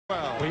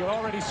We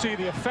already see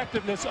the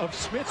effectiveness of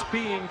Smits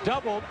being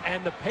doubled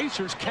and the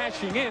Pacers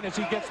cashing in as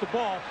he gets the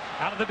ball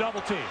out of the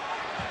double team.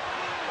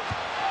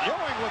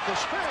 Ewing with the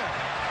spin.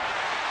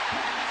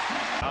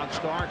 John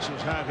Starks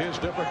has had his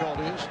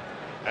difficulties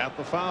at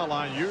the foul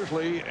line.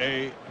 Usually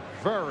a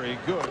very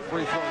good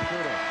free throw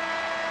shooter.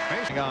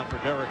 Facing on for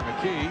Derek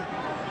McKee.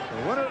 The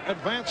winner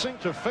advancing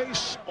to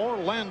face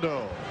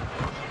Orlando.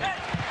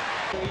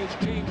 He's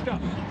changed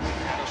up.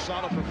 And a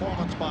solid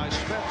performance by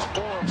Smits,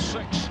 4 of 6 from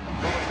the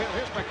field.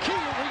 Here's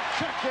McKee,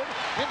 rejected.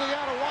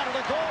 Indiana wanted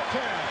a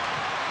goaltend.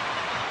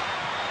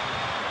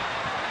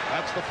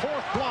 That's the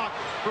 4th block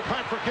for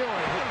Patrick Ewing,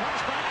 who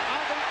comes back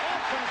on the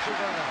offensive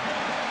end.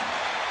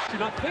 You're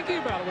not thinking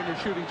about it when you're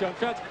shooting jump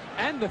shots,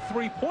 and the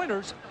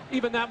three-pointers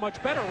even that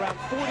much better, around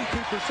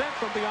 42%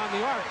 from beyond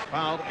the arc.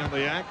 Fouled in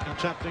the act,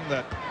 attempting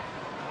that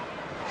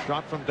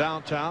shot from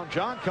downtown.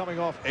 John coming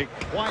off a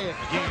quiet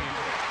game.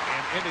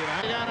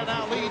 Indiana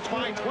now leads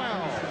by 12.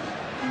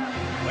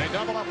 They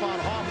double up on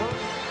Hoffer.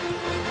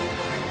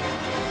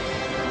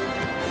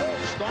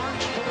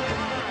 Starks to the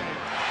drive.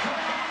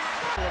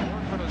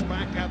 Workman is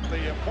back at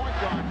the point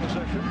guard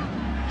position,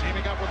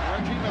 teaming up with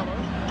Reggie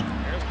Miller.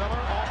 Here's Miller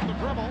off the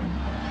dribble.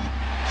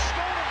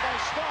 Stolen by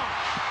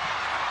Starks.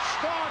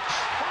 Starks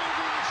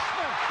finding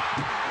Smith.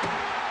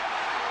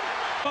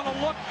 Going to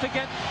look to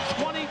get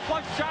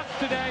 20-plus shots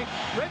today.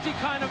 Reggie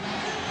kind of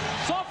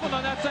softened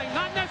on that, saying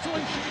not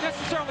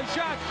necessarily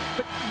shots,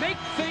 but make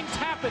things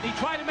happen. He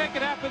tried to make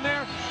it happen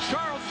there.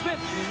 Charles Smith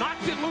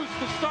knocked it loose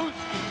to Stones,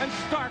 and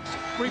Starks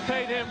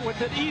repaid him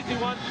with an easy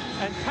one.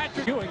 And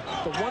Patrick Ewing,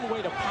 the one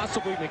way to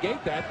possibly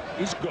negate that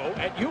is go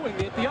at Ewing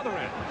at the other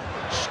end.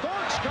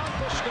 Starks got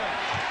the step.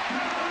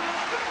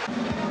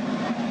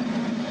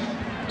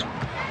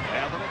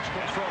 And the Knicks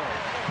control.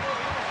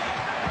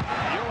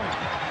 Ewing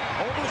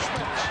over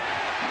Smith.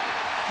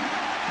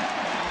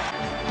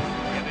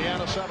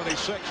 Indiana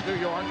 76, New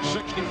York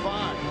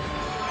 65.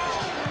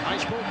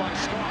 Nice move by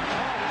Starks.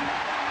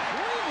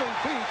 Cleanly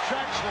beat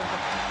Jackson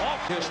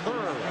off his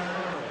 3rd.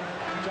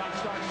 John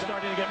Starks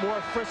starting to get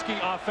more frisky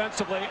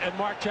offensively, and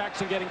Mark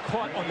Jackson getting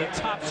caught on the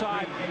top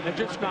side and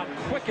just not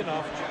quick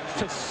enough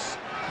to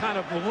kind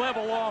of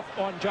level off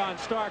on John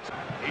Starks.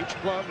 Each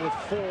club with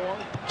 4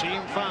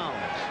 team fouls.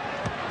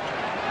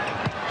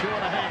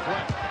 2.5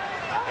 left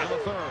in the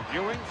 3rd.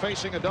 Ewing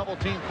facing a double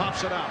team,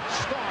 pops it out.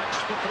 Starks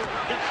for 3.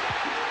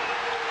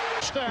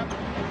 Step.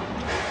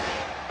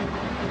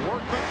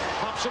 Workman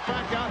pops it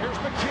back out. Here's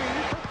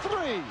McKee for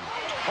 3.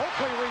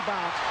 Oakley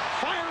rebounds.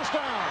 Fires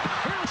down.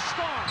 Here's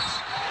Starks.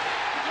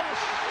 Yes,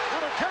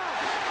 and a count.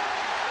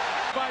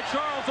 By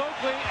Charles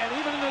Oakley, and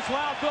even in this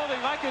loud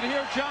building, I could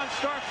hear John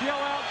Starks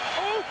yell out,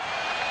 "Oh,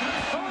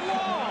 so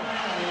long!"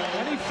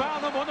 And he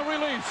found them on the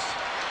release.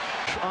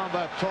 On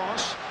that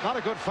toss. Not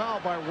a good foul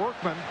by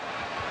Workman.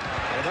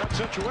 In that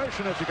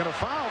situation, if you're going to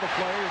foul the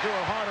player, you do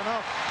it hard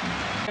enough.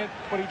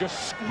 But he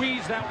just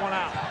squeezed that one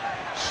out.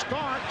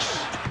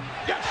 Starks.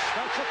 Yes,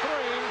 that's a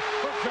 3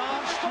 for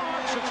John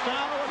Starks. It's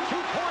down to a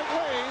 2-point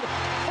lead.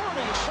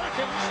 30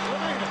 seconds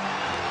remaining.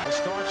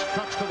 Starks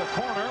cuts to the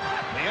corner.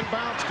 The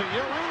inbounds to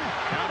Ewing.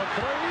 Down to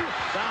 3.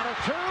 Down to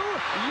 2.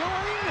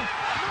 Ewing.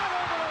 Not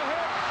over the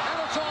head. And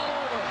it's all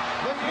over.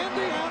 The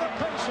Indiana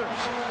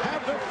Pacers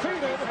have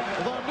defeated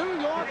the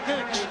New York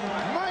Knicks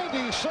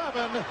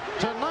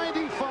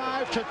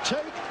 97-95 to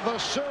take the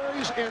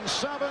series in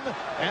 7,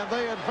 and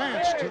they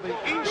advance to the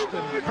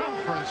Eastern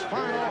Conference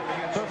Final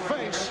to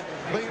face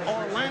the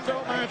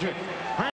Orlando Magic.